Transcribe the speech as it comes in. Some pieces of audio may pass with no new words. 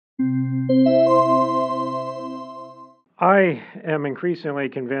I am increasingly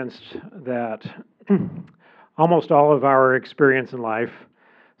convinced that almost all of our experience in life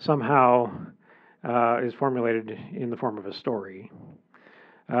somehow is formulated in the form of a story.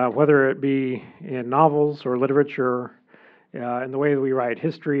 Whether it be in novels or literature, in the way that we write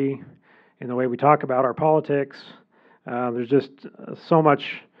history, in the way we talk about our politics, there's just so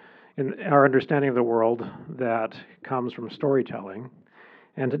much in our understanding of the world that comes from storytelling.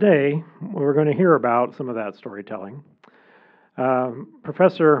 And today, we're going to hear about some of that storytelling.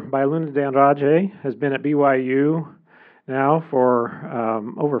 Professor Baialuna de Andrade has been at BYU now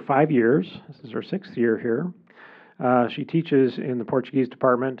for over 5 years. This is her 6th year here. She teaches in the Portuguese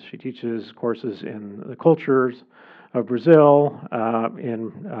department. She teaches courses in the cultures of Brazil,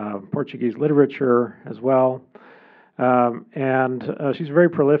 in Portuguese literature as well. And she's a very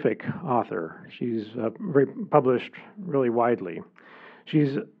prolific author. She's very published really widely.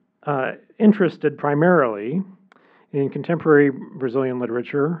 She's interested primarily in contemporary Brazilian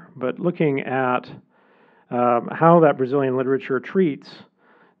literature, but looking at how that Brazilian literature treats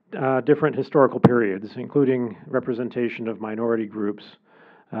different historical periods, including representation of minority groups,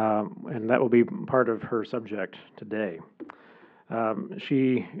 and that will be part of her subject today.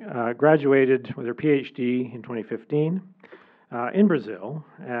 She graduated with her PhD in 2015 in Brazil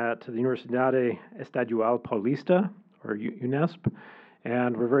at the Universidade Estadual Paulista, or UNESP,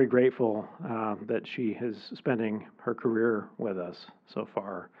 and we're very grateful that she is spending her career with us so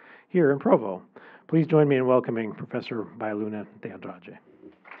far here in Provo. Please join me in welcoming Professor Baialuna de Andrade.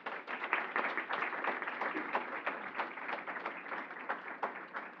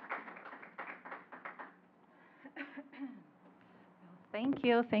 Thank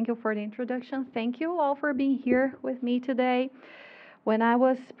you. Thank you for the introduction. Thank you all for being here with me today. When I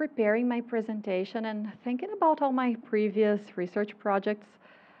was preparing my presentation and thinking about all my previous research projects,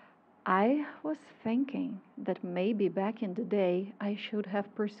 I was thinking that maybe back in the day, I should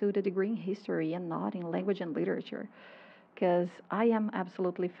have pursued a degree in history and not in language and literature, because I am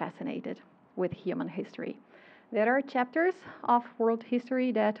absolutely fascinated with human history. There are chapters of world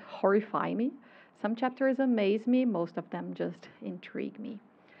history that horrify me. Some chapters amaze me, most of them just intrigue me.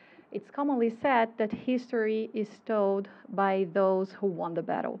 It's commonly said that history is told by those who won the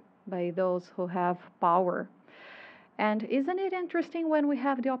battle, by those who have power. And isn't it interesting when we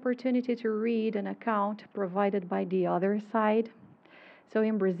have the opportunity to read an account provided by the other side? So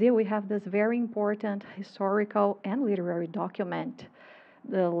in Brazil, we have this very important historical and literary document,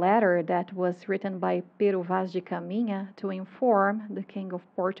 the letter that was written by Pero Vaz de Caminha to inform the King of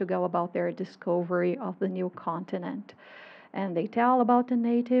Portugal about their discovery of the new continent. And they tell about the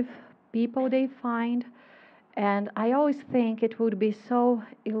native people they find. And I always think it would be so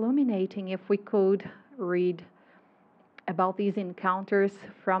illuminating if we could read about these encounters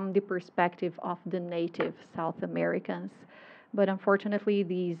from the perspective of the native South Americans. But unfortunately,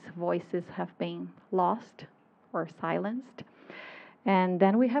 these voices have been lost or silenced. And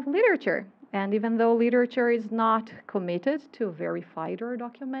then we have literature. And even though literature is not committed to verified or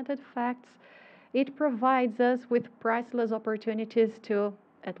documented facts, it provides us with priceless opportunities to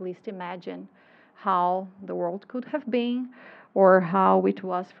at least imagine how the world could have been or how it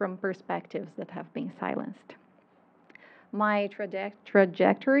was from perspectives that have been silenced. My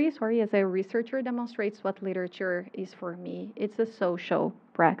trajectory, as a researcher, demonstrates what literature is for me. It's a social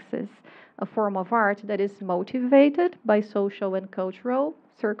praxis, a form of art that is motivated by social and cultural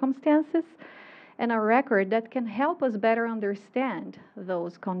circumstances, and a record that can help us better understand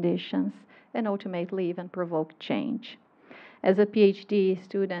those conditions and ultimately even provoke change. As a PhD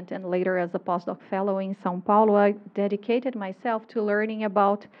student and later as a postdoc fellow in São Paulo, I dedicated myself to learning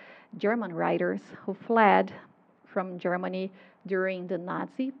about German writers who fled from Germany during the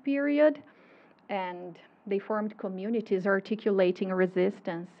Nazi period, and they formed communities articulating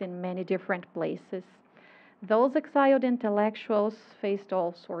resistance in many different places. Those exiled intellectuals faced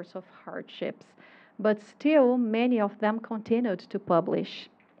all sorts of hardships, but still many of them continued to publish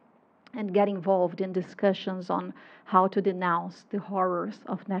and get involved in discussions on how to denounce the horrors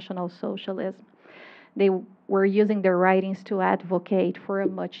of National Socialism. They were using their writings to advocate for a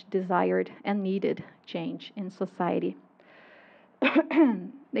much desired and needed change in society.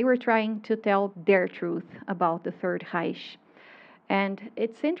 They were trying to tell their truth about the Third Reich. And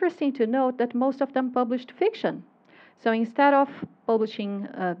it's interesting to note that most of them published fiction. So instead of publishing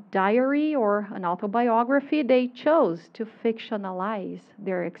a diary or an autobiography, they chose to fictionalize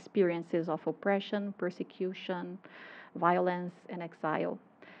their experiences of oppression, persecution, violence, and exile.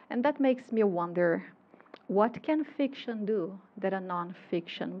 And that makes me wonder, what can fiction do that a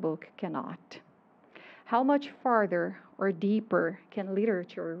nonfiction book cannot? How much farther or deeper can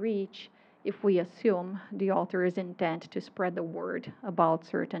literature reach if we assume the author's intent to spread the word about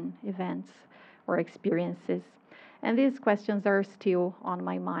certain events or experiences? And these questions are still on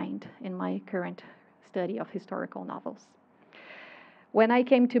my mind in my current study of historical novels. When I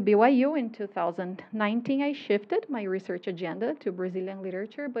came to BYU in 2019, I shifted my research agenda to Brazilian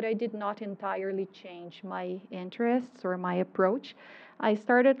literature, but I did not entirely change my interests or my approach. I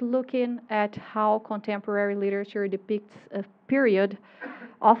started looking at how contemporary literature depicts a period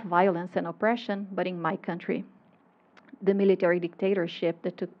of violence and oppression, but in my country, the military dictatorship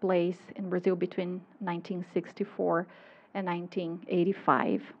that took place in Brazil between 1964 and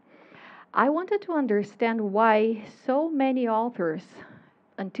 1985. I wanted to understand why so many authors,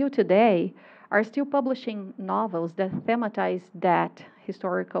 until today, are still publishing novels that thematize that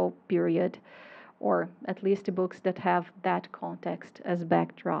historical period, or at least books that have that context as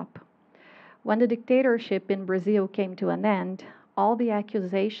backdrop. When the dictatorship in Brazil came to an end, all the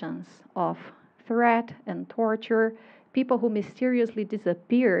accusations of threat and torture, people who mysteriously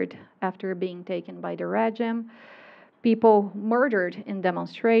disappeared after being taken by the regime, people murdered in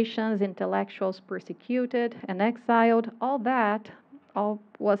demonstrations, intellectuals persecuted and exiled, all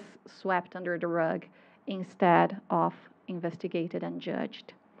was swept under the rug instead of investigated and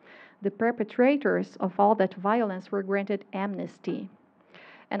judged. The perpetrators of all that violence were granted amnesty,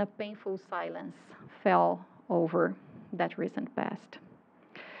 and a painful silence fell over that recent past.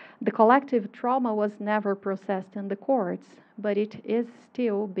 The collective trauma was never processed in the courts, but it is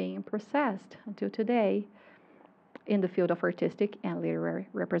still being processed until today in the field of artistic and literary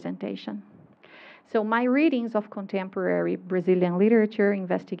representation. So my readings of contemporary Brazilian literature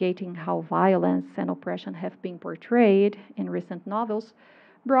investigating how violence and oppression have been portrayed in recent novels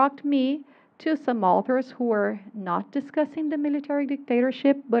brought me to some authors who are not discussing the military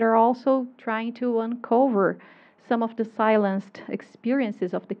dictatorship, but are also trying to uncover some of the silenced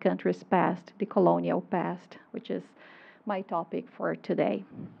experiences of the country's past, the colonial past, which is my topic for today.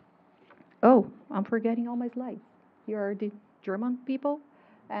 Oh, I'm forgetting all my slides. Here are the German people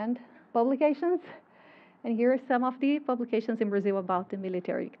and publications. And here are some of the publications in Brazil about the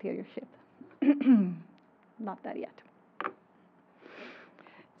military dictatorship. Not that yet.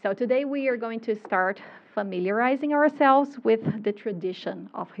 So today we are going to start familiarizing ourselves with the tradition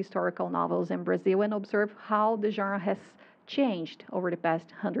of historical novels in Brazil and observe how the genre has changed over the past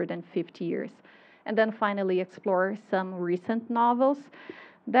 150 years. And then finally explore some recent novels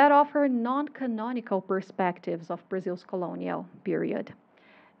that offer non-canonical perspectives of Brazil's colonial period.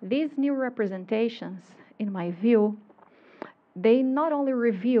 These new representations, in my view, they not only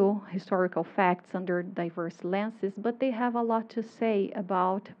reveal historical facts under diverse lenses, but they have a lot to say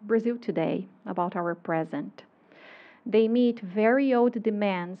about Brazil today, about our present. They meet very old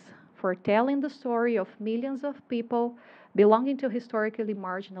demands for telling the story of millions of people belonging to historically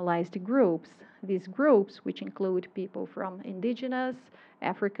marginalized groups. These groups, which include people from indigenous,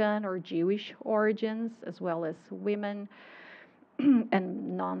 African, or Jewish origins, as well as women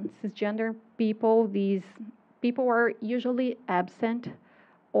and non-cisgender people, these people are usually absent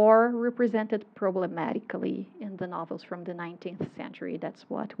or represented problematically in the novels from the 19th century. That's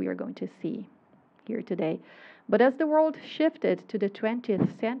what we are going to see here today. But as the world shifted to the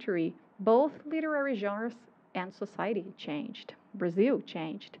 20th century, both literary genres and society changed. Brazil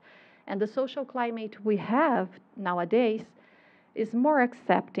changed. And the social climate we have nowadays is more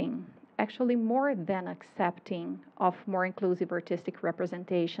accepting, actually more than accepting, of more inclusive artistic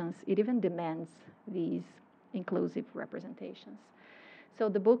representations. It even demands these inclusive representations. So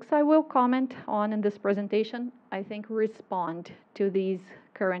the books I will comment on in this presentation, I think, respond to these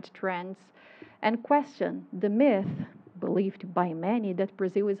current trends and question the myth believed by many that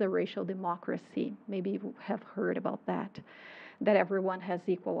Brazil is a racial democracy. Maybe you have heard about that everyone has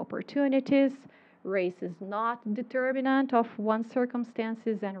equal opportunities, race is not determinant of one's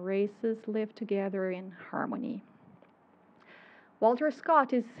circumstances, and races live together in harmony. Walter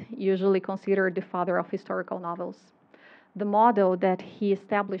Scott is usually considered the father of historical novels. The model that he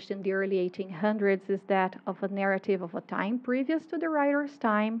established in the early 1800s is that of a narrative of a time previous to the writer's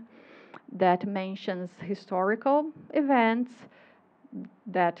time that mentions historical events,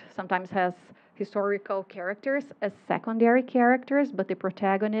 that sometimes has historical characters as secondary characters, but the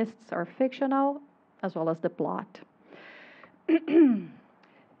protagonists are fictional, as well as the plot.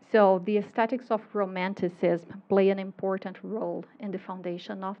 So the aesthetics of Romanticism play an important role in the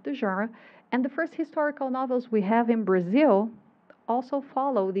foundation of the genre, and the first historical novels we have in Brazil also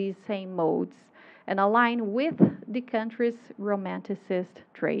follow these same modes and align with the country's Romanticist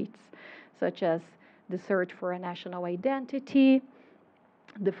traits, such as the search for a national identity,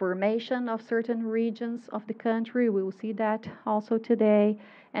 the formation of certain regions of the country. We will see that also today,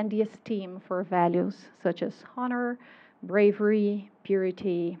 and the esteem for values such as honor, bravery,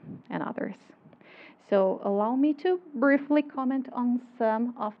 purity, and others. So, allow me to briefly comment on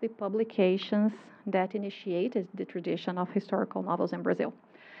some of the publications that initiated the tradition of historical novels in Brazil.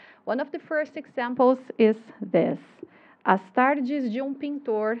 One of the first examples is this: As Tardes de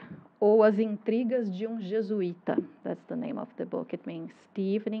Pintor ou As Intrigas de Jesuíta. That's the name of the book. It means The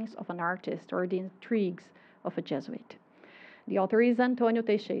Evenings of an Artist or The Intrigues of a Jesuit. The author is Antônio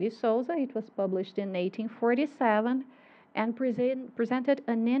Teixeira de Souza. It was published in 1847 and presented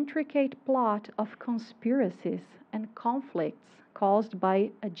an intricate plot of conspiracies and conflicts caused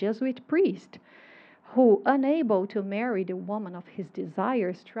by a Jesuit priest who, unable to marry the woman of his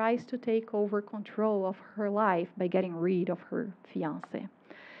desires, tries to take over control of her life by getting rid of her fiancé.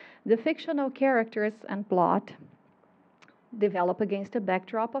 The fictional characters and plot develop against a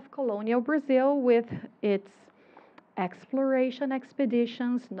backdrop of colonial Brazil with its exploration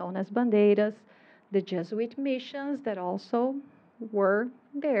expeditions known as bandeiras, the Jesuit missions that also were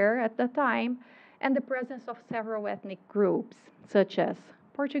there at the time, and the presence of several ethnic groups such as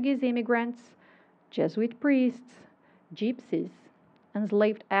Portuguese immigrants, Jesuit priests, gypsies,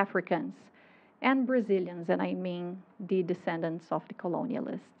 enslaved Africans, and Brazilians, and I mean the descendants of the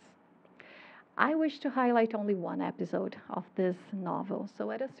colonialists. I wish to highlight only one episode of this novel.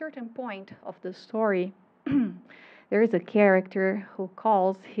 So, at a certain point of the story, there is a character who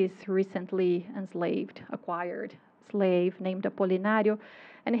calls his recently acquired slave named Apolinario,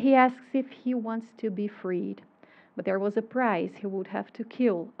 and he asks if he wants to be freed. But there was a price: he would have to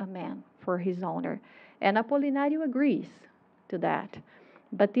kill a man for his honor. And Apolinario agrees to that.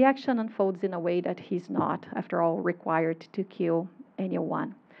 But the action unfolds in a way that he's not, after all, required to kill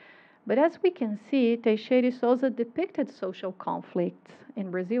anyone. But as we can see, Teixeira de Souza depicted social conflicts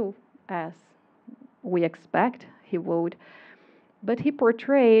in Brazil as we expect he would, but he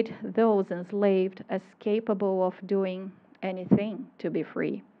portrayed those enslaved as capable of doing anything to be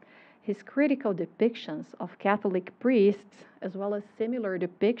free. His critical depictions of Catholic priests, as well as similar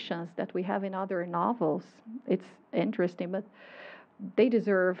depictions that we have in other novels, it's interesting, but they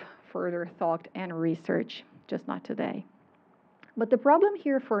deserve further thought and research, just not today. But the problem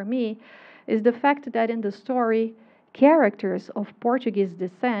here for me is the fact that in the story, characters of Portuguese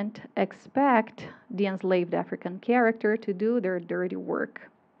descent expect the enslaved African character to do their dirty work.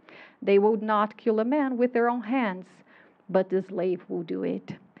 They would not kill a man with their own hands, but the slave will do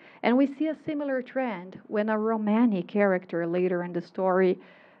it. And we see a similar trend when a Romani character later in the story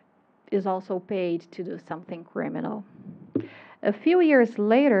is also paid to do something criminal. A few years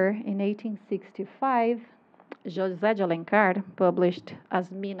later, in 1865, José de Alencar published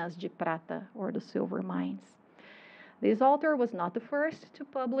As Minas de Prata, or the Silver Mines. This author was not the first to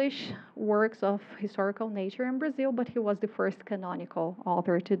publish works of historical nature in Brazil, but he was the first canonical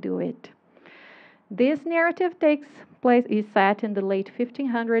author to do it. This narrative is set in the late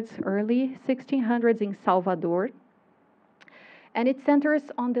 1500s, early 1600s in Salvador, and it centers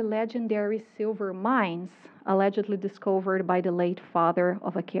on the legendary silver mines allegedly discovered by the late father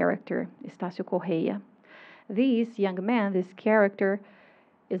of a character, Estácio Correia. This character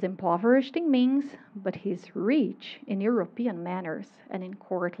is impoverished in means, but he's rich in European manners and in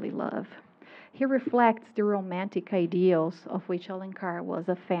courtly love. He reflects the romantic ideals of which Alencar was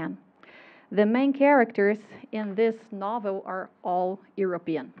a fan. The main characters in this novel are all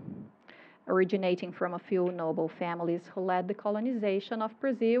European, originating from a few noble families who led the colonization of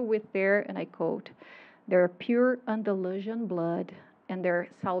Brazil with their, and I quote, their pure Andalusian blood and their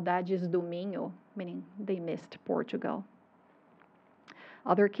saudades do Minho, meaning they missed Portugal.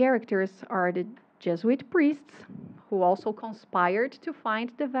 Other characters are the Jesuit priests, who also conspired to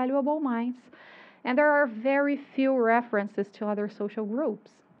find the valuable mines, and there are very few references to other social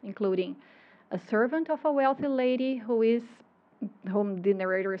groups, including a servant of a wealthy lady whom the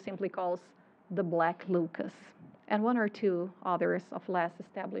narrator simply calls the Black Lucas, and one or two others of less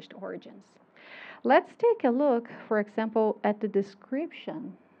established origins. Let's take a look, for example, at the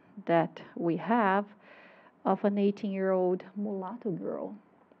description that we have of an 18-year-old mulatto girl.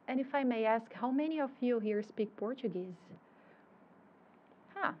 And if I may ask, how many of you here speak Portuguese?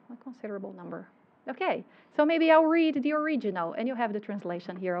 A considerable number. Okay, so maybe I'll read the original, and you have the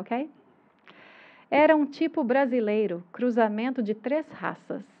translation here, okay? Era tipo brasileiro, cruzamento de 3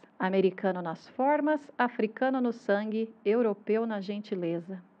 raças. Americano nas formas, africano no sangue, europeu na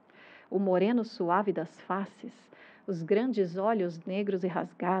gentileza. O moreno suave das faces, os grandes olhos negros e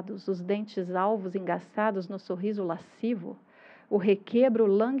rasgados, os dentes alvos engaçados no sorriso lascivo, O requebro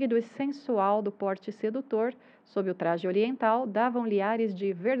lânguido e sensual do porte sedutor, sob o traje oriental, davam-lhe ares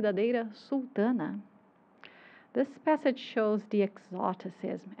de verdadeira sultana. This passage shows the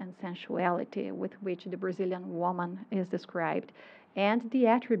exoticism and sensuality with which the Brazilian woman is described and the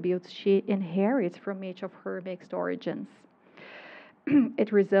attributes she inherits from each of her mixed origins.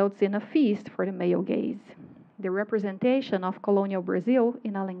 It results in a feast for the male gaze. The representation of colonial Brazil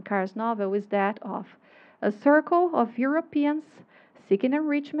in Alencar's novel is that of a circle of Europeans seeking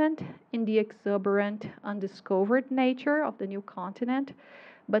enrichment in the exuberant, undiscovered nature of the new continent,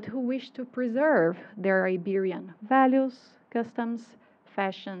 but who wish to preserve their Iberian values, customs,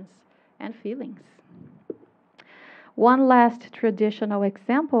 fashions, and feelings. One last traditional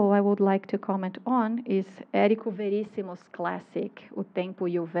example I would like to comment on is Érico Verissimo's classic, O Tempo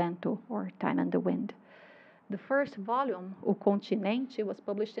e o Vento, or Time and the Wind. The first volume, O Continente, was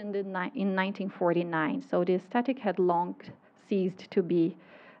published in 1949, so the aesthetic had long ceased to be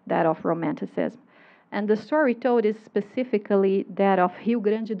that of Romanticism. And the story told is specifically that of Rio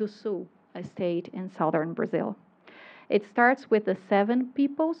Grande do Sul, a state in southern Brazil. It starts with the 7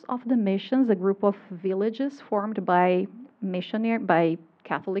 peoples of the missions, a group of villages formed by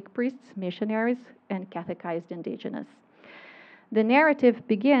Catholic priests, missionaries, and catechized indigenous. The narrative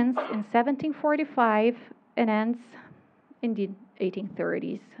begins in 1745 and ends in the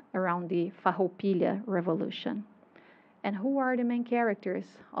 1830s, around the Farroupilha Revolution. And who are the main characters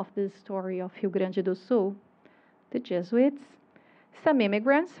of this story of Rio Grande do Sul? The Jesuits, some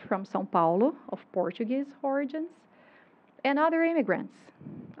immigrants from São Paulo of Portuguese origins, and other immigrants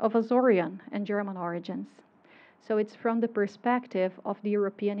of Azorean and German origins. So it's from the perspective of the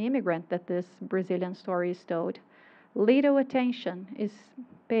European immigrant that this Brazilian story is told. Little attention is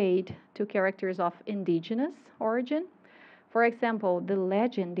paid to characters of indigenous origin. For example, the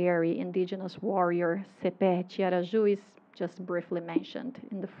legendary indigenous warrior Cepé Tiaraju is just briefly mentioned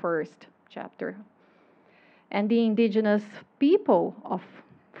in the first chapter. And the indigenous people of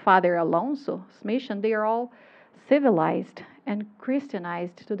Father Alonso's mission, they are all civilized and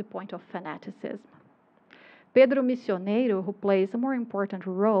Christianized to the point of fanaticism. Pedro Missioneiro, who plays a more important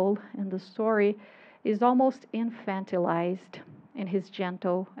role in the story, is almost infantilized in his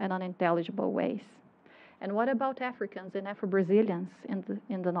gentle and unintelligible ways. And what about Africans and Afro-Brazilians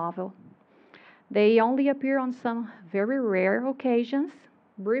in the novel? They only appear on some very rare occasions,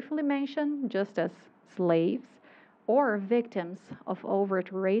 briefly mentioned just as slaves or victims of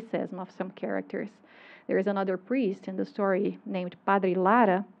overt racism of some characters. There is another priest in the story named Padre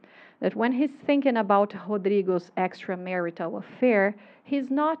Lara that when he's thinking about Rodrigo's extramarital affair,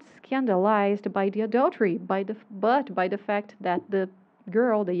 he's not scandalized by the adultery, but by the fact that the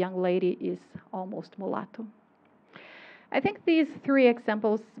girl, the young lady, is almost mulatto. I think these 3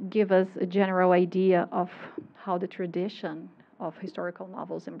 examples give us a general idea of how the tradition of historical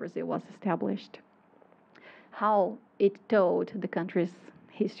novels in Brazil was established, how it told the country's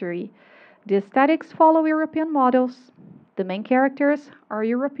history. The aesthetics follow European models, the main characters are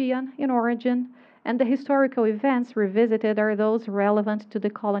European in origin, and the historical events revisited are those relevant to the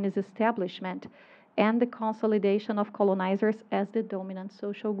colony's establishment and the consolidation of colonizers as the dominant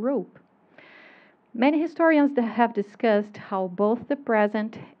social group. Many historians have discussed how both the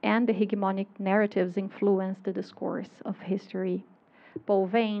present and the hegemonic narratives influence the discourse of history. Paul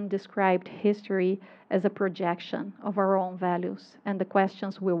Vane described history as a projection of our own values and the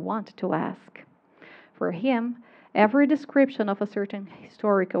questions we want to ask. For him, every description of a certain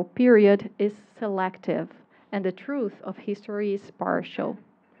historical period is selective, and the truth of history is partial.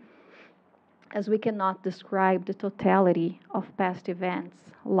 As we cannot describe the totality of past events,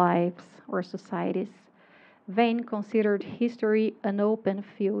 lives, or societies, Vane considered history an open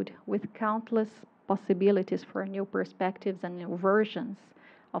field with countless possibilities for new perspectives and new versions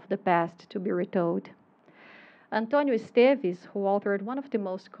of the past to be retold. Antônio Esteves, who authored one of the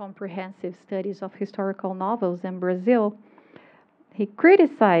most comprehensive studies of historical novels in Brazil, he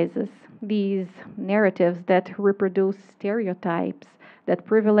criticizes these narratives that reproduce stereotypes, that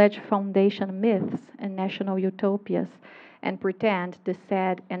privilege foundation myths and national utopias, and pretend the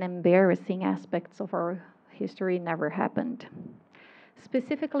sad and embarrassing aspects of our history never happened.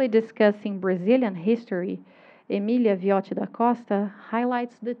 Specifically discussing Brazilian history, Emília Viotti da Costa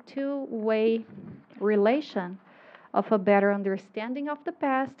highlights the 2-way relation of a better understanding of the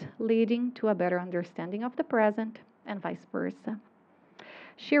past leading to a better understanding of the present, and vice versa.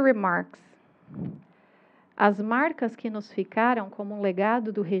 She remarks, as marcas que nos ficaram como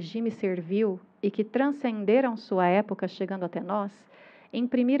legado do regime servil e que transcenderam sua época chegando até nós,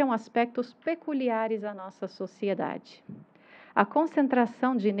 imprimiram aspectos peculiares à nossa sociedade. A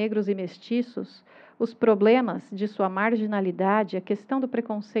concentração de negros e mestiços, os problemas de sua marginalidade, a questão do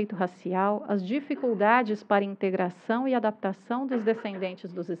preconceito racial, as dificuldades para integração e adaptação dos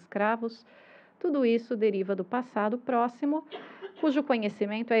descendentes dos escravos, tudo isso deriva do passado próximo, cujo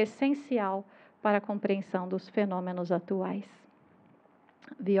conhecimento é essencial para a compreensão dos fenômenos atuais.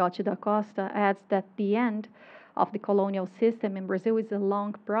 Viotti da Costa adds that the end of the colonial system in Brazil is a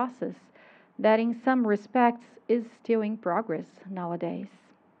long process that in some respects is still in progress nowadays.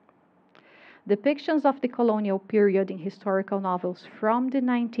 Depictions of the colonial period in historical novels from the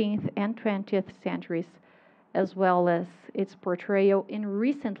 19th and 20th centuries, as well as its portrayal in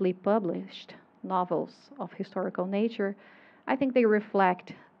recently published novels of historical nature, I think they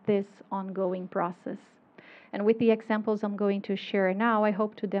reflect this ongoing process. And with the examples I'm going to share now, I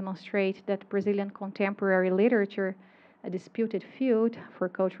hope to demonstrate that Brazilian contemporary literature, a disputed field for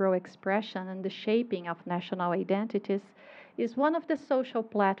cultural expression and the shaping of national identities, is one of the social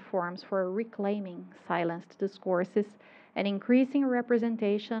platforms for reclaiming silenced discourses and increasing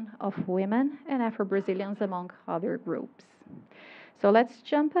representation of women and Afro-Brazilians among other groups. So let's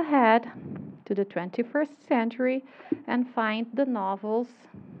jump ahead to the 21st century and find the novels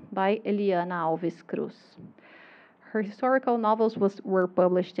by Eliana Alves Cruz. Her historical novels were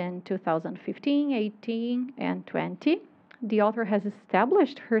published in 2015, 18, and 20. The author has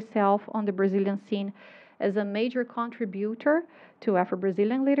established herself on the Brazilian scene as a major contributor to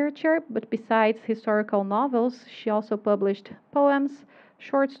Afro-Brazilian literature, but besides historical novels, she also published poems,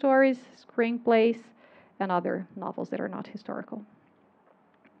 short stories, screenplays, and other novels that are not historical.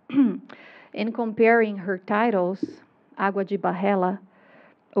 In comparing her titles, Água de Barrela,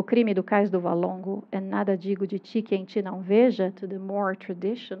 O Crime do Cais do Valongo, and Nada Digo de Ti Quem Te Não Veja, to the more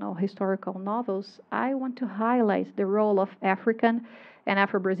traditional historical novels, I want to highlight the role of African and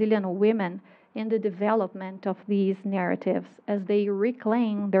Afro-Brazilian women in the development of these narratives as they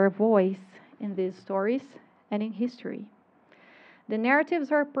reclaim their voice in these stories and in history. The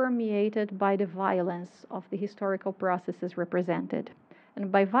narratives are permeated by the violence of the historical processes represented.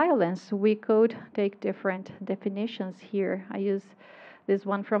 And by violence, we could take different definitions here. I use this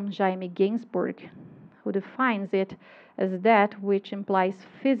one from Jaime Ginsburg, who defines it as that which implies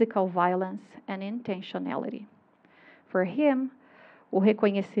physical violence and intentionality. For him, o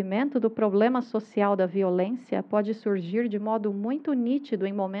reconhecimento do problema social da violência pode surgir de modo muito nítido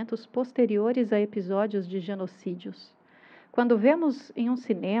em momentos posteriores a episódios de genocídios. Quando vemos em um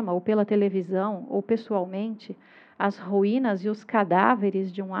cinema, ou pela televisão, ou pessoalmente, as ruínas e os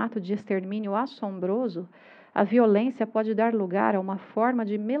cadáveres de um ato de extermínio assombroso, a violência pode dar lugar a uma forma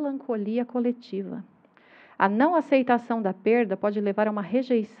de melancolia coletiva. A não aceitação da perda pode levar a uma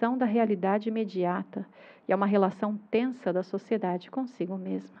rejeição da realidade imediata e a uma relação tensa da sociedade consigo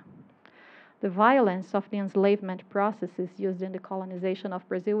mesma. The violence of the enslavement processes used in the colonization of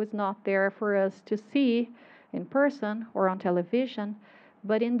Brazil is not there for us to see in person or on television,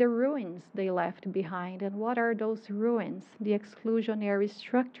 but in the ruins they left behind. And what are those ruins? The exclusionary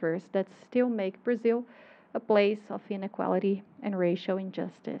structures that still make Brazil a place of inequality and racial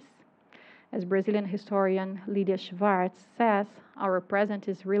injustice. As Brazilian historian Lydia Schwartz says, our present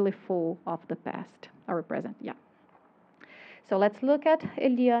is really full of the past. Our present, yeah. So let's look at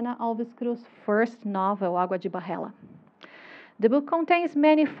Eliana Alves Cruz's first novel, Água de Barrela. The book contains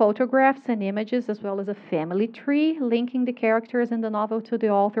many photographs and images, as well as a family tree linking the characters in the novel to the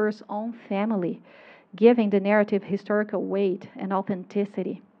author's own family, giving the narrative historical weight and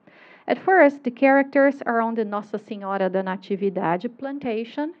authenticity. At first, the characters are on the Nossa Senhora da Natividade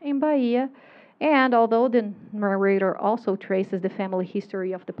plantation in Bahia, and although the narrator also traces the family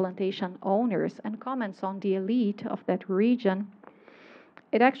history of the plantation owners and comments on the elite of that region,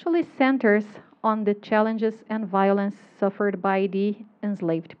 it actually centers on the challenges and violence suffered by the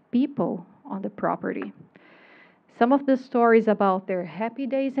enslaved people on the property. Some of the stories about their happy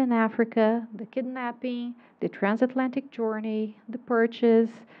days in Africa, the kidnapping, the transatlantic journey, the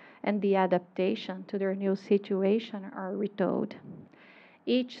purchase, and the adaptation to their new situation are retold.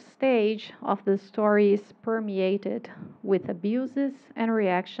 Each stage of the story is permeated with abuses and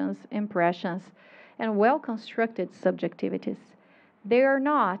reactions, impressions, and well-constructed subjectivities. They are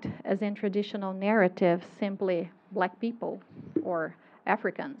not, as in traditional narratives, simply black people or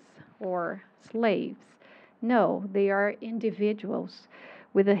Africans or slaves. No, they are individuals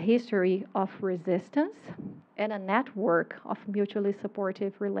with a history of resistance and a network of mutually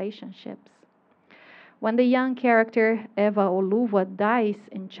supportive relationships. When the young character Eva Oluva dies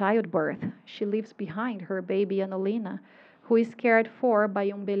in childbirth, she leaves behind her baby Anolina, who is cared for by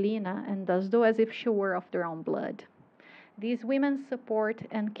Umbelina and does do as if she were of their own blood. These women support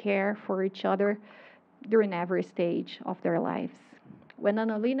and care for each other during every stage of their lives. When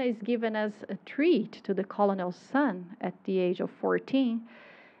Annalena is given as a treat to the colonial's son at the age of 14,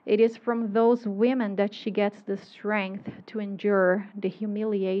 it is from those women that she gets the strength to endure the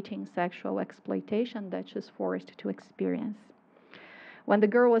humiliating sexual exploitation that she's forced to experience. When the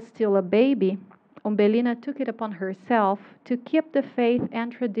girl was still a baby, Umbelina took it upon herself to keep the faith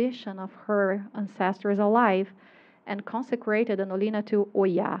and tradition of her ancestors alive and consecrated Annalena to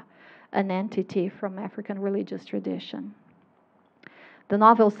Oya, an entity from African religious tradition. The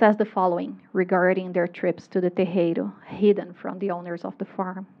novel says the following regarding their trips to the terreiro, hidden from the owners of the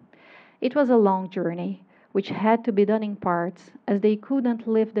farm. It was a long journey, which had to be done in parts, as they couldn't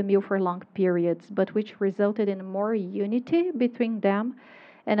leave the mill for long periods, but which resulted in more unity between them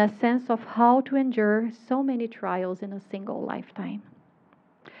and a sense of how to endure so many trials in a single lifetime.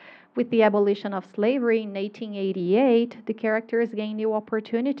 With the abolition of slavery in 1888, the characters gain new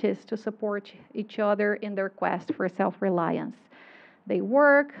opportunities to support each other in their quest for self-reliance. They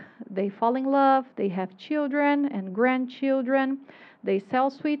work, they fall in love, they have children and grandchildren, they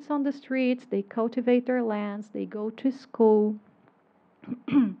sell sweets on the streets, they cultivate their lands, they go to school,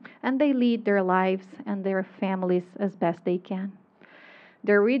 and they lead their lives and their families as best they can.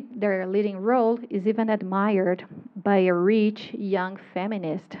 Their leading role is even admired by a rich young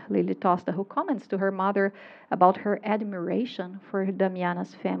feminist, Lily Tosta, who comments to her mother about her admiration for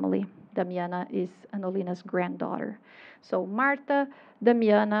Damiana's family. Damiana is Annalena's granddaughter. So Marta,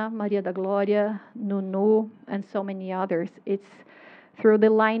 Damiana, Maria da Glória, Nunu, and so many others. It's through the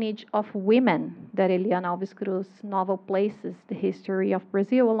lineage of women that Eliana Alves Cruz's novel places the history of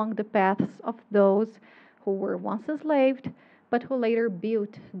Brazil along the paths of those who were once enslaved, but who later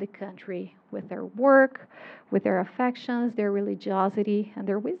built the country with their work, with their affections, their religiosity, and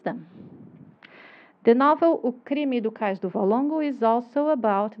their wisdom. The novel O Crime do Cais do Valongo is also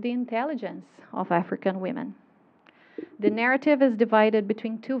about the intelligence of African women. The narrative is divided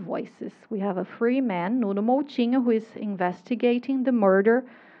between two voices. We have a free man, Nuno Moutinho, who is investigating the murder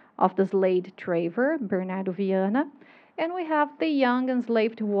of the slave trader, Bernardo Viana, and we have the young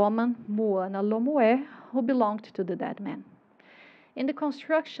enslaved woman, Moana Lomoé, who belonged to the dead man. In the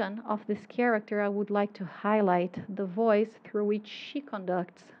construction of this character, I would like to highlight the voice through which she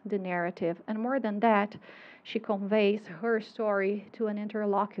conducts the narrative, and more than that, she conveys her story to an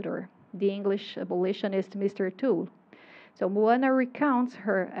interlocutor, the English abolitionist Mr. Toole. So Moana recounts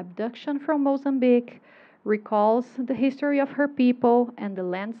her abduction from Mozambique, recalls the history of her people and the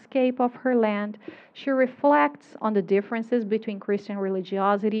landscape of her land. She reflects on the differences between Christian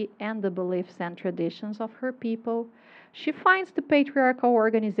religiosity and the beliefs and traditions of her people. She finds the patriarchal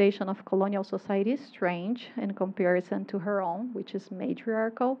organization of colonial society strange in comparison to her own, which is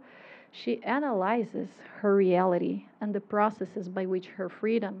matriarchal. She analyzes her reality and the processes by which her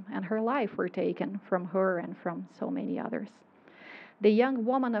freedom and her life were taken from her and from so many others. The young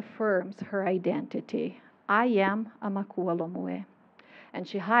woman affirms her identity. I am a Makua Lomoe. And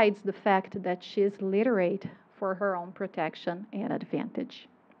she hides the fact that she is literate for her own protection and advantage.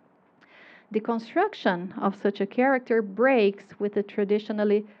 The construction of such a character breaks with the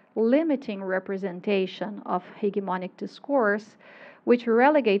traditionally limiting representation of hegemonic discourse, which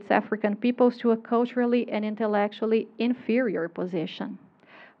relegates African peoples to a culturally and intellectually inferior position.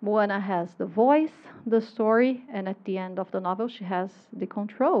 Moana has the voice, the story, and at the end of the novel, she has the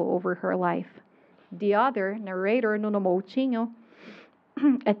control over her life. The other narrator, Nuno Moutinho,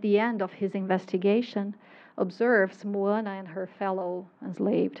 at the end of his investigation, observes Moana and her fellow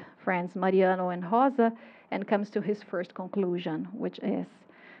enslaved friends, Mariano and Rosa, and comes to his first conclusion, which is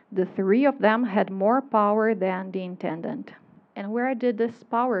the three of them had more power than the intendant. And where did this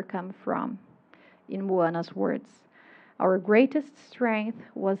power come from? In Moana's words, our greatest strength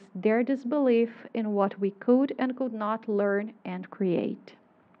was their disbelief in what we could and could not learn and create.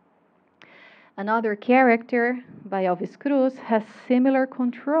 Another character, by Alves Cruz, has similar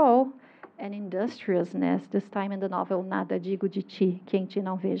control and industriousness, this time in the novel Nada Digo de Ti, Quem Te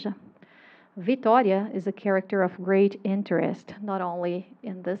Não Veja. Vitória is a character of great interest, not only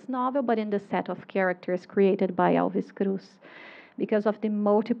in this novel, but in the set of characters created by Alves Cruz, because of the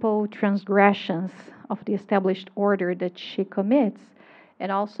multiple transgressions of the established order that she commits,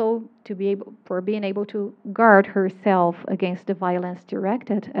 and also for being able to guard herself against the violence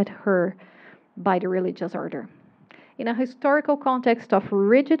directed at her by the religious order. In a historical context of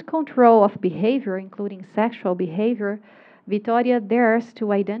rigid control of behavior, including sexual behavior, Vitória dares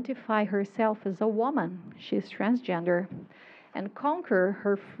to identify herself as a woman, she is transgender, and conquer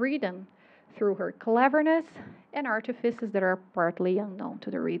her freedom through her cleverness and artifices that are partly unknown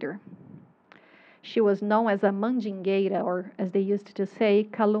to the reader. She was known as a mandingueira, or as they used to say,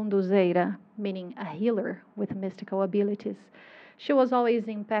 calunduzeira, meaning a healer with mystical abilities. She was always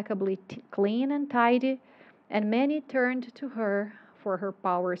impeccably clean and tidy, and many turned to her for her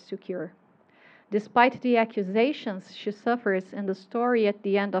powers to cure. Despite the accusations she suffers in the story at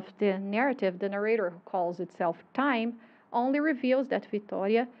the end of the narrative, the narrator, who calls itself Time, only reveals that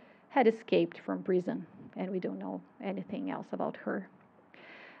Victoria had escaped from prison, and we don't know anything else about her.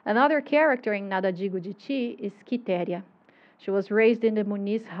 Another character in Nada Digo de Ti is Quitéria. She was raised in the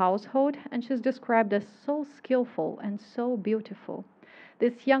Muniz household, and she's described as so skillful and so beautiful.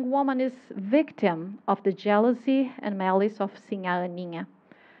 This young woman is victim of the jealousy and malice of Sinha Aninha.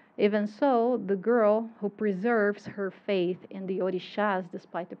 Even so, the girl who preserves her faith in the Orishas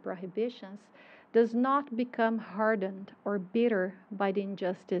despite the prohibitions does not become hardened or bitter by the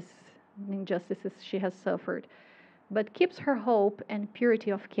injustices she has suffered, but keeps her hope and purity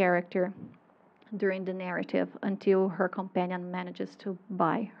of character during the narrative until her companion manages to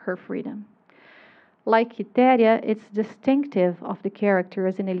buy her freedom. Like Quitéria, it's distinctive of the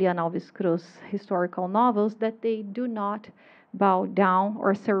characters in Eliana Alves Cruz's historical novels that they do not bow down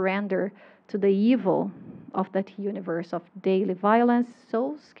or surrender to the evil of that universe of daily violence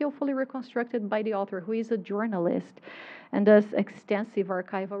so skillfully reconstructed by the author, who is a journalist and does extensive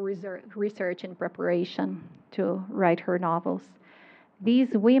archival research in preparation to write her novels. These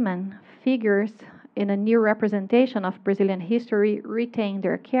women, figures in a new representation of Brazilian history, retain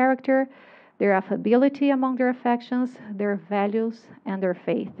their character, their affability among their affections, their values, and their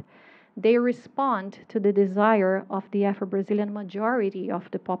faith. They respond to the desire of the Afro-Brazilian majority of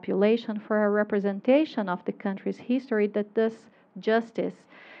the population for a representation of the country's history that does justice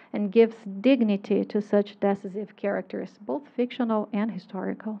and gives dignity to such decisive characters, both fictional and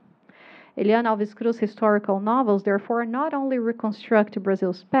historical. Eliana Alves Cruz's historical novels, therefore, not only reconstruct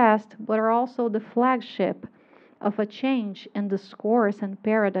Brazil's past, but are also the flagship of a change in discourse and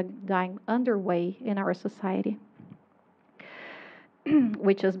paradigm underway in our society,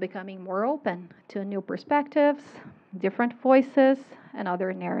 which is becoming more open to new perspectives, different voices, and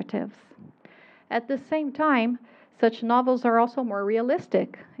other narratives. At the same time, such novels are also more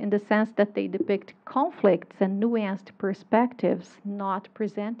realistic in the sense that they depict conflicts and nuanced perspectives not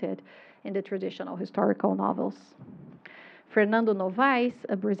presented in the traditional historical novels. Fernando Novaes,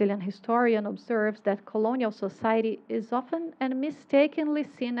 a Brazilian historian, observes that colonial society is often and mistakenly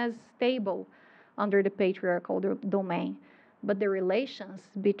seen as stable under the patriarchal domain, but the relations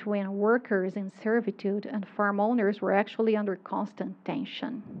between workers in servitude and farm owners were actually under constant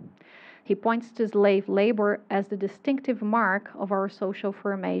tension. He points to slave labor as the distinctive mark of our social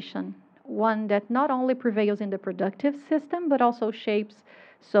formation, one that not only prevails in the productive system, but also shapes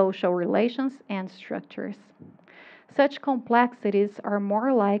social relations and structures. Such complexities are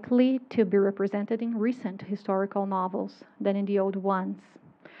more likely to be represented in recent historical novels than in the old ones.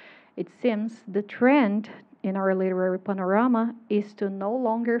 It seems the trend in our literary panorama is to no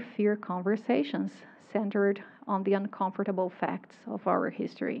longer fear conversations centered on the uncomfortable facts of our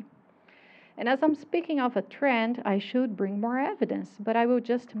history. And as I'm speaking of a trend, I should bring more evidence, but I will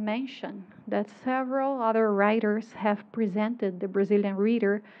just mention that several other writers have presented the Brazilian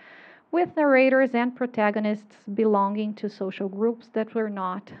reader with narrators and protagonists belonging to social groups that were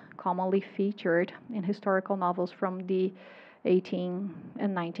not commonly featured in historical novels from the 18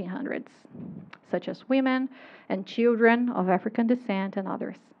 and 1900s, such as women and children of African descent and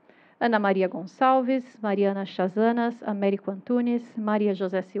others. Ana Maria Gonçalves, Mariana Chazanas, Américo Antunes, Maria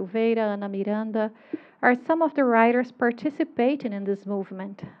José Silveira, Ana Miranda are some of the writers participating in this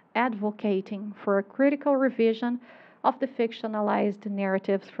movement, advocating for a critical revision of the fictionalized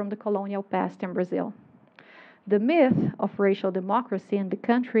narratives from the colonial past in Brazil. The myth of racial democracy in the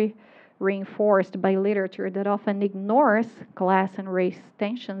country, reinforced by literature that often ignores class and race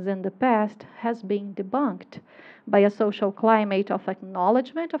tensions in the past, has been debunked by a social climate of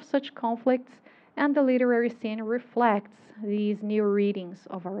acknowledgement of such conflicts, and the literary scene reflects these new readings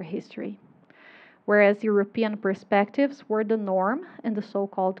of our history. Whereas European perspectives were the norm in the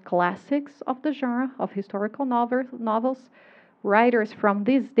so-called classics of the genre of historical novels, writers from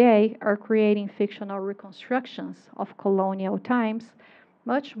this day are creating fictional reconstructions of colonial times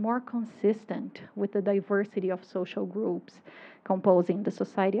much more consistent with the diversity of social groups composing the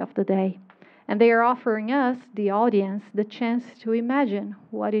society of the day. And they are offering us, the audience, the chance to imagine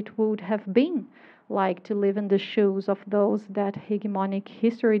what it would have been like to live in the shoes of those that hegemonic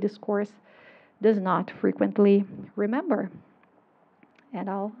history discourse does not frequently remember. And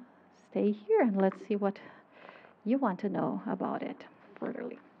I'll stay here and let's see what you want to know about it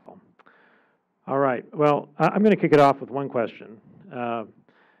furtherly. All right. Well, I'm going to kick it off with one question.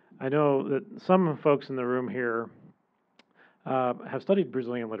 I know that some folks in the room here have studied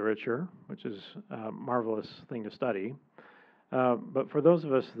Brazilian literature, which is a marvelous thing to study. But for those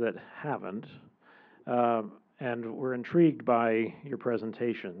of us that haven't, uh, and were intrigued by your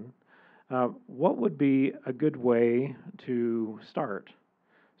presentation, what would be a good way to start?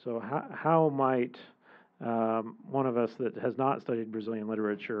 So, how might one of us that has not studied Brazilian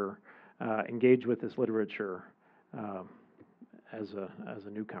literature engage with this literature uh, as a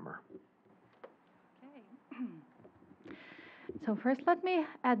newcomer? Okay. So first, let me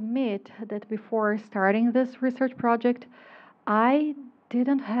admit that before starting this research project, I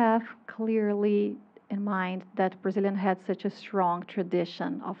didn't have clearly in mind that Brazilian had such a strong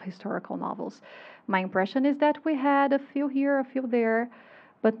tradition of historical novels. My impression is that we had a few here, a few there,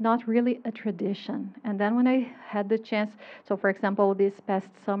 but not really a tradition. And then when I had the chance, so for example, this past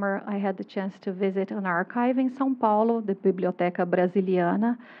summer, I had the chance to visit an archive in São Paulo, the Biblioteca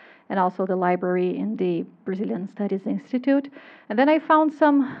Brasiliana, and also the library in the Brazilian Studies Institute. And then I found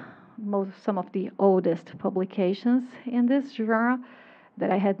some of the oldest publications in this genre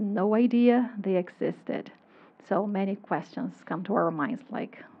that I had no idea they existed. So many questions come to our minds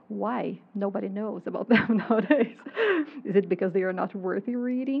like, why nobody knows about them nowadays? Is it because they are not worthy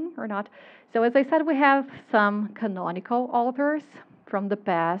reading or not? So, as I said, we have some canonical authors from the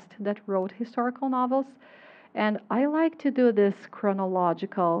past that wrote historical novels. And I like to do this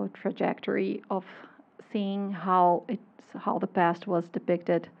chronological trajectory of seeing how the past was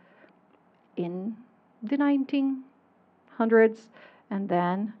depicted in the 1900s and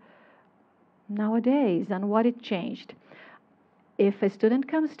then nowadays and what it changed. If a student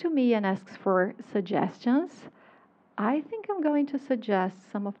comes to me and asks for suggestions, I think I'm going to suggest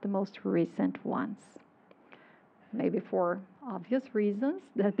some of the most recent ones. Maybe for obvious reasons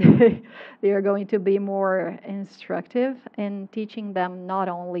that they are going to be more instructive in teaching them not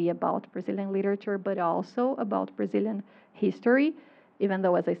only about Brazilian literature but also about Brazilian history, even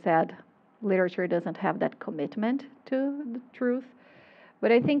though, as I said, literature doesn't have that commitment to the truth.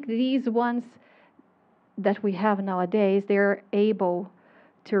 But I think these ones that we have nowadays, they're able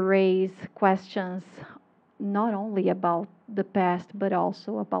to raise questions not only about the past but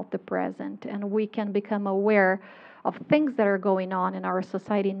also about the present, and we can become aware of things that are going on in our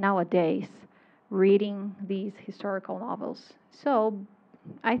society nowadays reading these historical novels. So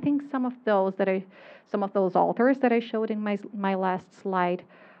I think some of those authors that I showed in my last slide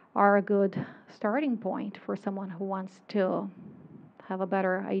are a good starting point for someone who wants to have a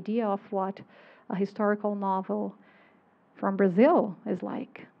better idea of what a historical novel from Brazil is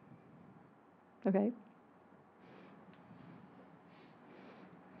like. Okay.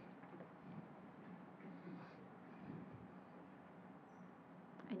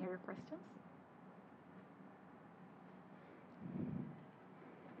 Any other questions?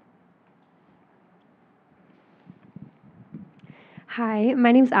 Hi,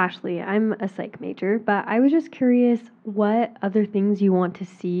 my name's Ashley. I'm a psych major, but I was just curious what other things you want to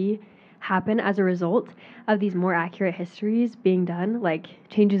see happen as a result of these more accurate histories being done, like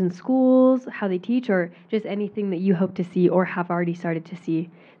changes in schools, how they teach, or just anything that you hope to see or have already started to see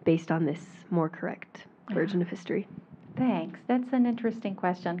based on this more correct version of history. Thanks. That's an interesting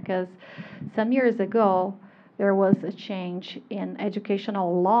question because some years ago there was a change in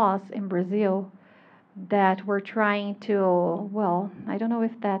educational laws in Brazil that were trying to, well, I don't know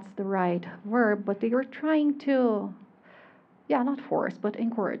if that's the right word, but they were trying to, yeah, not force, but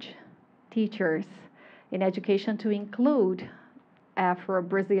encourage teachers in education to include Afro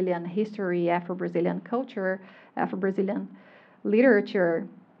Brazilian history, Afro Brazilian culture, Afro Brazilian literature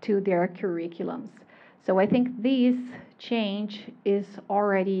to their curriculums. So I think this change is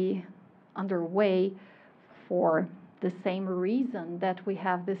already underway for the same reason that we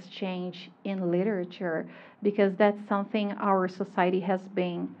have this change in literature, because that's something our society has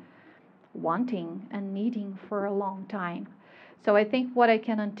been wanting and needing for a long time. So I think what I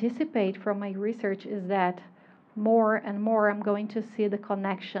can anticipate from my research is that more and more I'm going to see the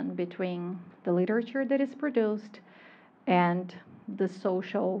connection between the literature that is produced and the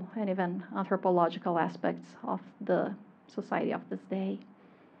social and even anthropological aspects of the society of this day.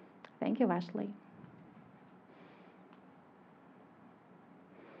 Thank you, Ashley.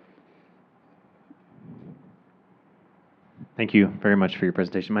 Thank you very much for your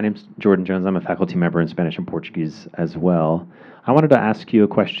presentation. My name's Jordan Jones. I'm a faculty member in Spanish and Portuguese as well. I wanted to ask you a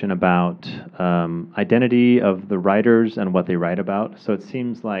question about identity of the writers and what they write about. So it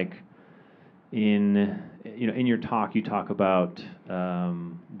seems like in your talk you talk about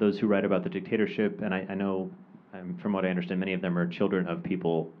those who write about the dictatorship, and I know from what I understand many of them are children of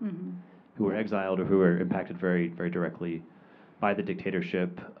people who were exiled or who were impacted very very directly by the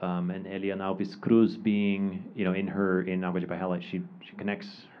dictatorship, and Eliana Alves Cruz being, in Agua de Bahala, she connects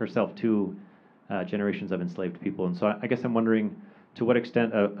herself to generations of enslaved people. And so I guess I'm wondering to what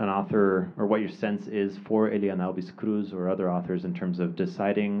extent an author, or what your sense is for Eliana Alves Cruz or other authors in terms of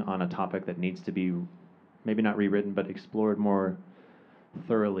deciding on a topic that needs to be maybe not rewritten, but explored more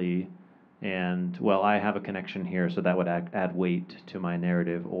thoroughly. And, well, I have a connection here, so that would add weight to my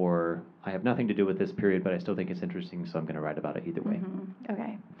narrative, or I have nothing to do with this period, but I still think it's interesting, so I'm going to write about it either way.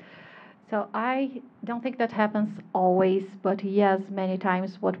 Okay. So I don't think that happens always, but yes, many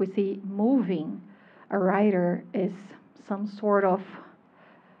times what we see moving a writer is some sort of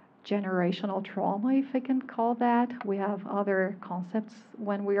generational trauma, if I can call that. We have other concepts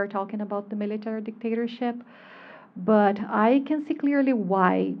when we are talking about the military dictatorship. But I can see clearly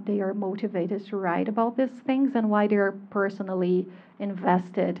why they are motivated to write about these things and why they are personally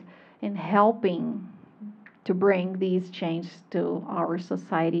invested in helping to bring these changes to our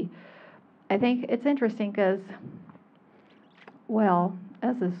society. I think it's interesting because, well,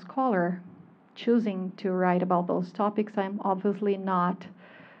 as a scholar, choosing to write about those topics, I'm obviously not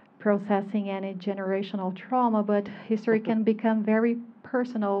processing any generational trauma, but history can become very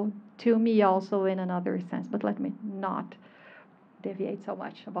personal to me also in another sense. But let me not deviate so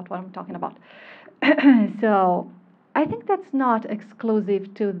much about what I'm talking about. So I think that's not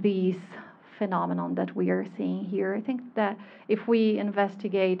exclusive to these phenomenon that we are seeing here. I think that if we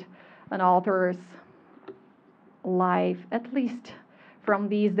investigate an author's life, at least from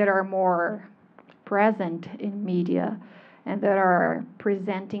these that are more present in media and that are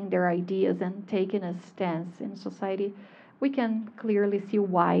presenting their ideas and taking a stance in society, we can clearly see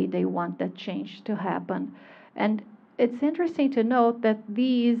why they want that change to happen. And it's interesting to note that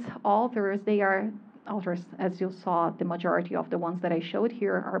these authors, they are authors, as you saw, the majority of the ones that I showed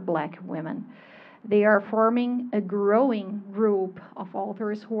here are Black women. They are forming a growing group of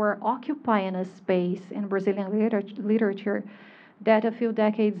authors who are occupying a space in Brazilian literature that a few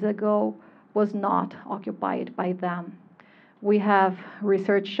decades ago was not occupied by them. We have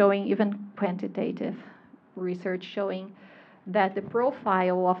research showing, even quantitative research showing, that the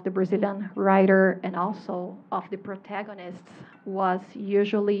profile of the Brazilian writer and also of the protagonists was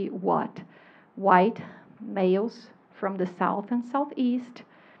usually what? White males from the South and Southeast,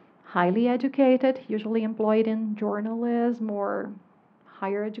 highly educated, usually employed in journalism or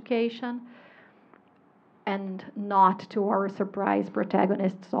higher education, and not, to our surprise,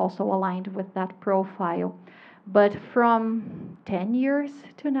 protagonists also aligned with that profile. But from 10 years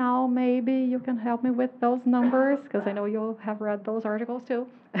to now, maybe you can help me with those numbers, because I know you have read those articles too.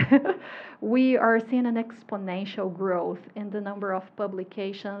 We are seeing an exponential growth in the number of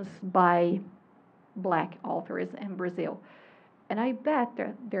publications by Black authors in Brazil. And I bet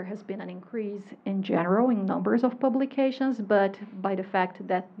that there has been an increase in general in numbers of publications, but by the fact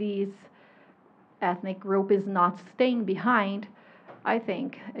that this ethnic group is not staying behind, I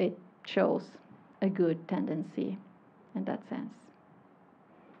think it shows a good tendency in that sense.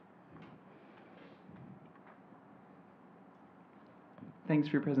 Thanks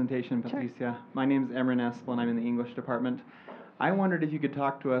for your presentation, Sure. Patrícia. My name is Emran Espel, and I'm in the English department. I wondered if you could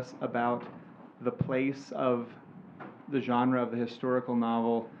talk to us about the place of the genre of the historical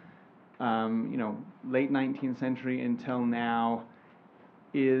novel, late 19th century until now.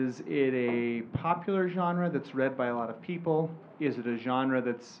 Is it a popular genre that's read by a lot of people? Is it a genre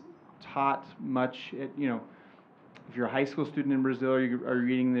that's taught much at, if you're a high school student in Brazil, are you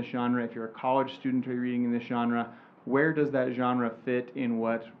reading this genre? If you're a college student, are you reading in this genre? Where does that genre fit in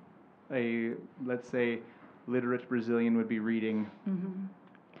what a, let's say, literate Brazilian would be reading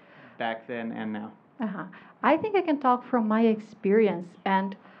back then and now? I think I can talk from my experience.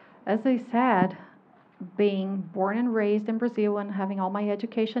 And as I said, being born and raised in Brazil and having all my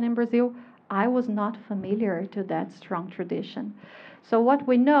education in Brazil, I was not familiar to that strong tradition. So what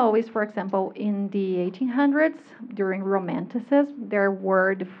we know is, for example, in the 1800s, during Romanticism, there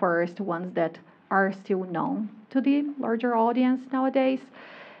were the first ones that are still known to the larger audience nowadays.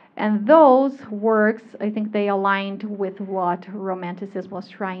 And those works, I think they aligned with what Romanticism was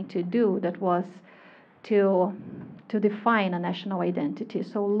trying to do, that was to define a national identity.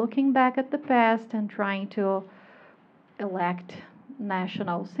 So looking back at the past and trying to elect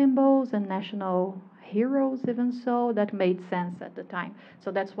national symbols and national heroes, even so, that made sense at the time.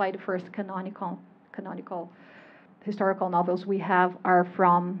 So that's why the first canonical historical novels we have are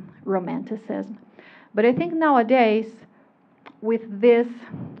from Romanticism. But I think nowadays, with this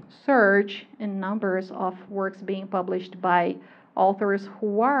surge in numbers of works being published by authors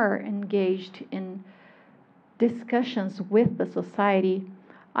who are engaged in discussions with the society,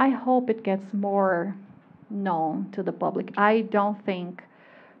 I hope it gets more known to the public. I don't think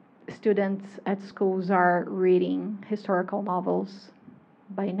students at schools are reading historical novels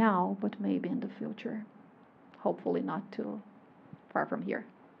by now, but maybe in the future. Hopefully not too far from here.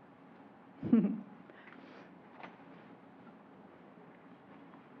 Any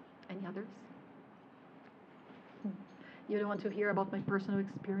others? You don't want to hear about my personal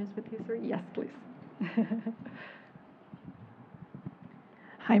experience with history? Yes, please.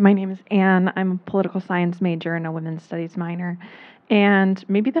 Hi, my name is Anne. I'm a political science major and a women's studies minor. And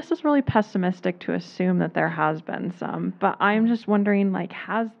maybe this is really pessimistic to assume that there has been some, but I'm just wondering, like,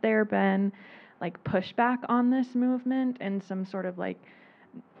 has there been like pushback on this movement and some sort of like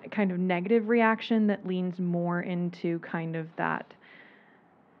kind of negative reaction that leans more into kind of that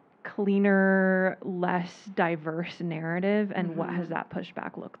cleaner, less diverse narrative, and what has that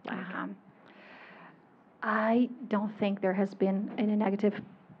pushback looked like? I don't think there has been any negative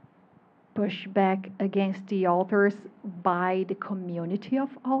pushback against the authors by the community of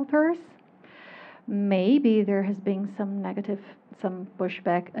authors. Maybe there has been some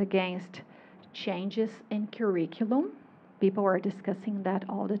pushback against changes in curriculum. People are discussing that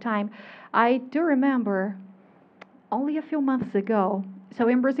all the time. I do remember only a few months ago. So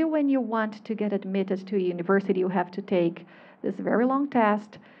in Brazil, when you want to get admitted to a university, you have to take this very long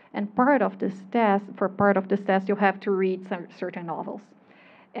test. And for part of this test, you have to read some certain novels.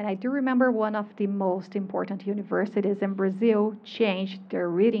 And I do remember one of the most important universities in Brazil changed their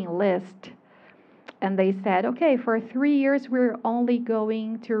reading list. And they said, okay, for 3 years, we're only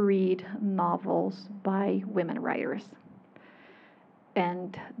going to read novels by women writers.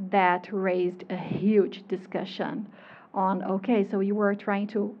 And that raised a huge discussion on, okay, so you were trying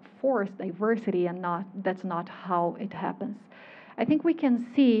to force diversity, and that's not how it happens. I think we can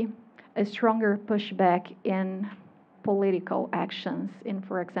see a stronger pushback in political actions, in,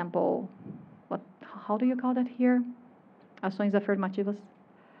 for example, how do you call that here? Ações afirmativas?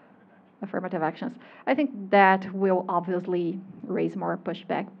 Affirmative actions. I think that will obviously raise more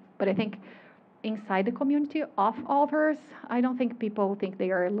pushback, but I think inside the community of authors, I don't think people think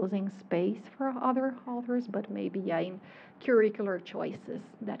they are losing space for other authors, but maybe in curricular choices,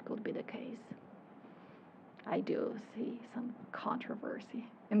 that could be the case. I do see some controversy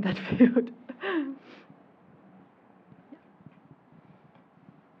in that field.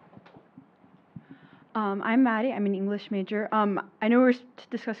 I'm Maddie. I'm an English major. I know we're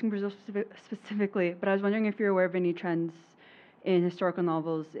discussing Brazil specifically, but I was wondering if you're aware of any trends in historical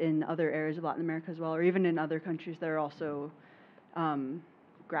novels in other areas of Latin America as well, or even in other countries that are also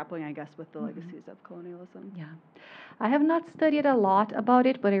grappling, I guess, with the legacies of colonialism. Yeah. I have not studied a lot about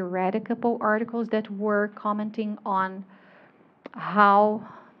it, but I read a couple articles that were commenting on how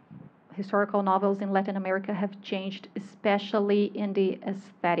historical novels in Latin America have changed, especially in the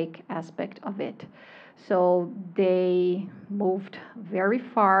aesthetic aspect of it. So they moved very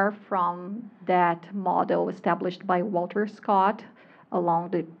far from that model established by Walter Scott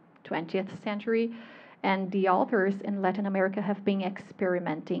along the 20th century. And the authors in Latin America have been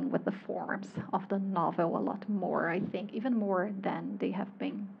experimenting with the forms of the novel a lot more, I think, even more than they have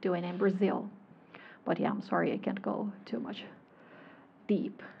been doing in Brazil. But yeah, I'm sorry, I can't go too much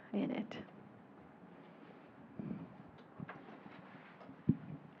deep in it.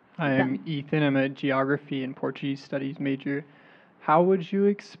 Hi, I'm Ethan. I'm a geography and Portuguese studies major. How would you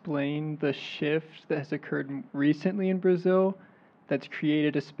explain the shift that has occurred recently in Brazil that's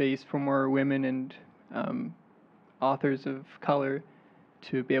created a space for more women and authors of color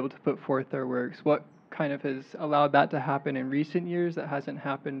to be able to put forth their works? What kind of has allowed that to happen in recent years that hasn't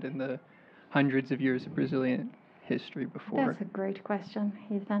happened in the hundreds of years of Brazilian history before? That's a great question,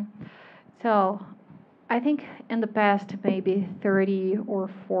 Ethan. So I think in the past maybe 30 or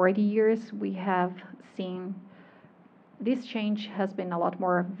 40 years, we have seen this change has been a lot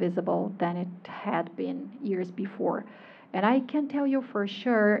more visible than it had been years before. And I can't tell you for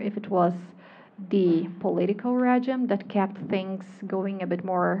sure if it was the political regime that kept things going a bit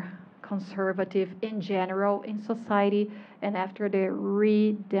more conservative in general in society, and after the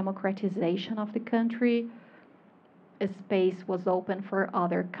re-democratization of the country, a space was open for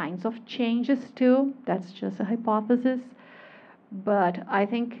other kinds of changes too. That's just a hypothesis. But I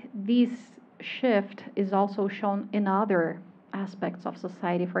think this shift is also shown in other aspects of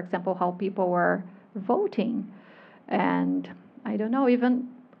society. For example, how people are voting. And I don't know, even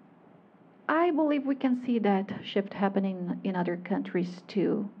I believe we can see that shift happening in other countries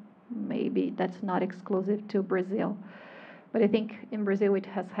too. Maybe that's not exclusive to Brazil. But I think in Brazil it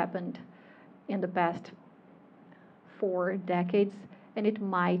has happened in the past 4 decades, and it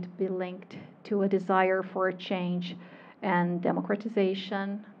might be linked to a desire for a change and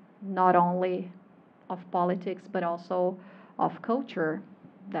democratization, not only of politics, but also of culture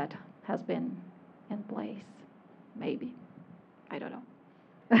that has been in place. Maybe. I don't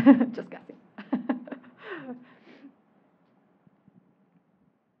know. Just guessing.